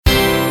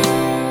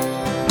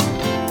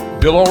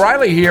Bill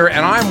O'Reilly here,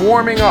 and I'm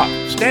warming up.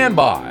 Stand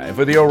by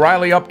for the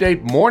O'Reilly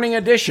Update Morning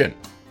Edition.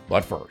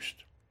 But first,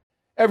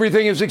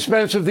 everything is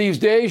expensive these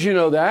days, you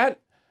know that.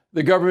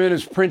 The government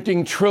is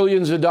printing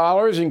trillions of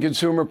dollars and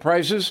consumer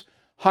prices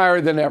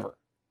higher than ever.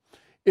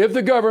 If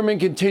the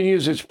government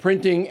continues its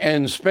printing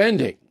and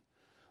spending,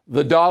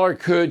 the dollar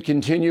could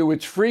continue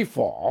its free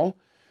fall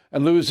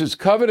and lose its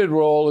coveted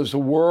role as the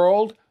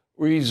world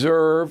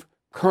reserve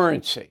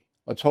currency.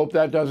 Let's hope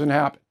that doesn't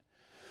happen.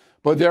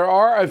 But there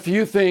are a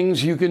few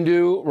things you can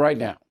do right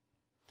now.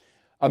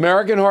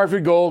 American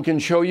Hartford Gold can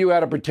show you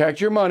how to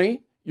protect your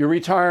money, your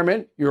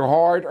retirement, your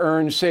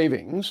hard-earned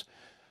savings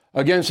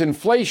against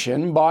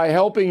inflation by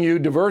helping you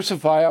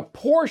diversify a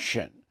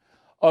portion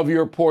of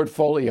your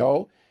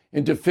portfolio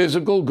into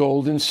physical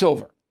gold and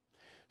silver.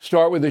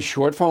 Start with a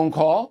short phone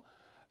call,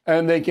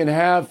 and they can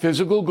have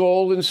physical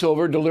gold and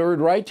silver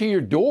delivered right to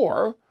your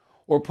door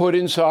or put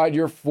inside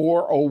your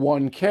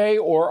 401k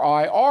or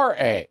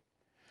IRA.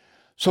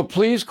 So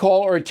please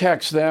call or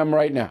text them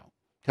right now.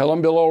 Tell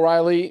them Bill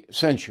O'Reilly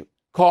sent you.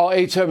 Call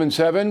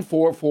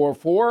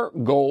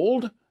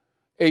 877-444-GOLD,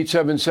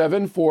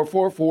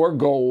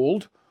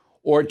 877-444-GOLD,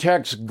 or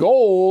text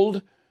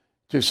GOLD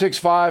to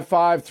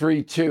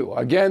 65532.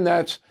 Again,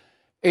 that's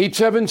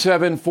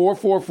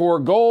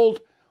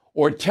 877-444-GOLD,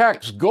 or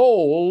text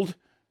GOLD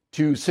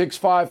to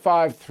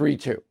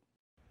 65532.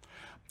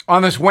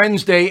 On this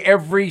Wednesday,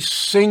 every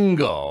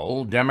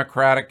single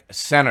Democratic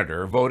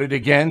senator voted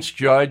against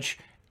Judge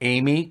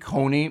Amy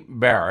Coney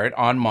Barrett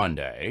on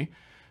Monday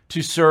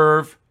to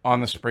serve on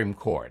the Supreme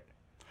Court.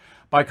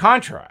 By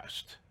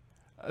contrast,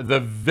 the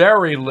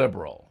very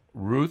liberal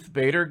Ruth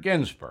Bader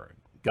Ginsburg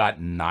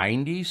got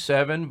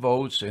 97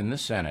 votes in the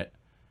Senate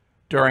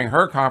during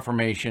her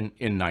confirmation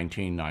in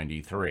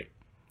 1993.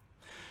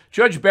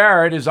 Judge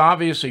Barrett is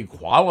obviously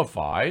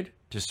qualified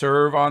to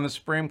serve on the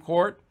Supreme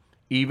Court,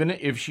 even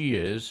if she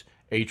is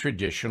a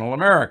traditional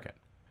American.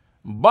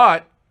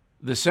 But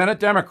the Senate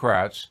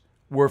Democrats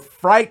were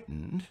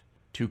frightened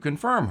to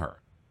confirm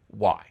her.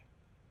 Why?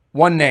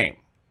 One name,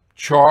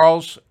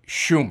 Charles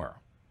Schumer,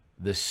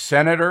 the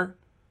senator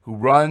who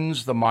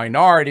runs the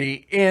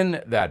minority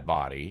in that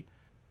body,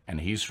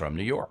 and he's from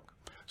New York.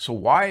 So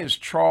why is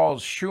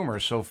Charles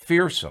Schumer so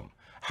fearsome?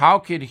 How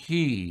could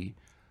he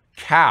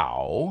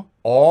cow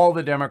all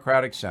the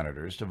Democratic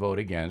senators to vote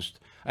against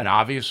an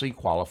obviously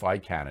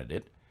qualified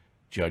candidate,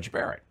 Judge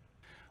Barrett?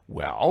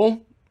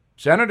 Well,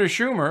 Senator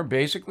Schumer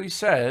basically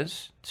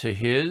says to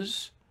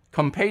his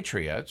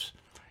compatriots,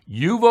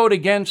 you vote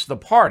against the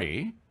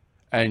party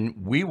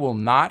and we will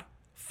not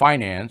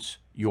finance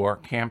your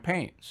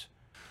campaigns.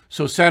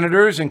 So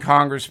senators and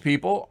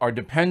congresspeople are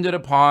dependent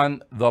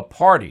upon the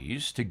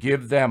parties to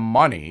give them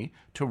money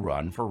to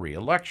run for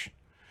re-election.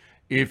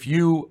 If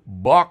you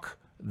buck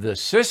the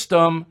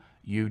system,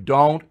 you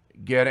don't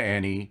get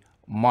any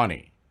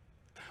money.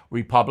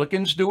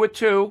 Republicans do it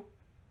too,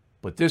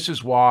 but this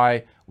is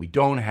why we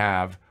don't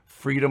have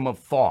freedom of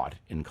thought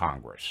in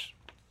Congress.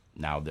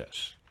 Now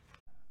this.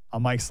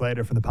 I'm Mike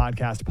Slater from the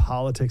podcast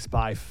Politics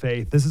by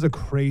Faith. This is a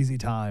crazy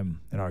time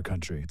in our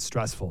country. It's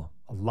stressful,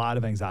 a lot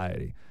of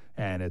anxiety,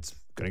 and it's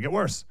going to get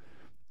worse.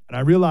 And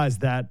I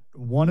realized that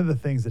one of the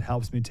things that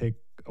helps me take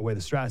away the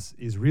stress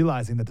is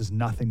realizing that there's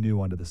nothing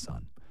new under the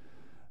sun.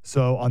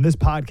 So on this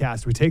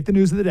podcast, we take the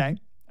news of the day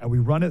and we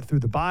run it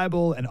through the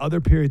Bible and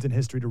other periods in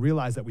history to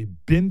realize that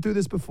we've been through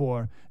this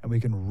before and we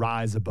can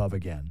rise above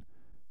again.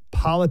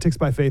 Politics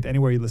by Faith,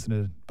 anywhere you listen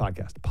to the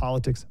podcast.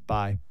 Politics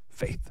by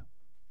Faith.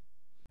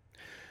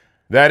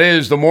 That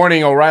is the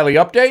Morning O'Reilly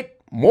Update.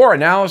 More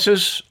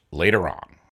analysis later on.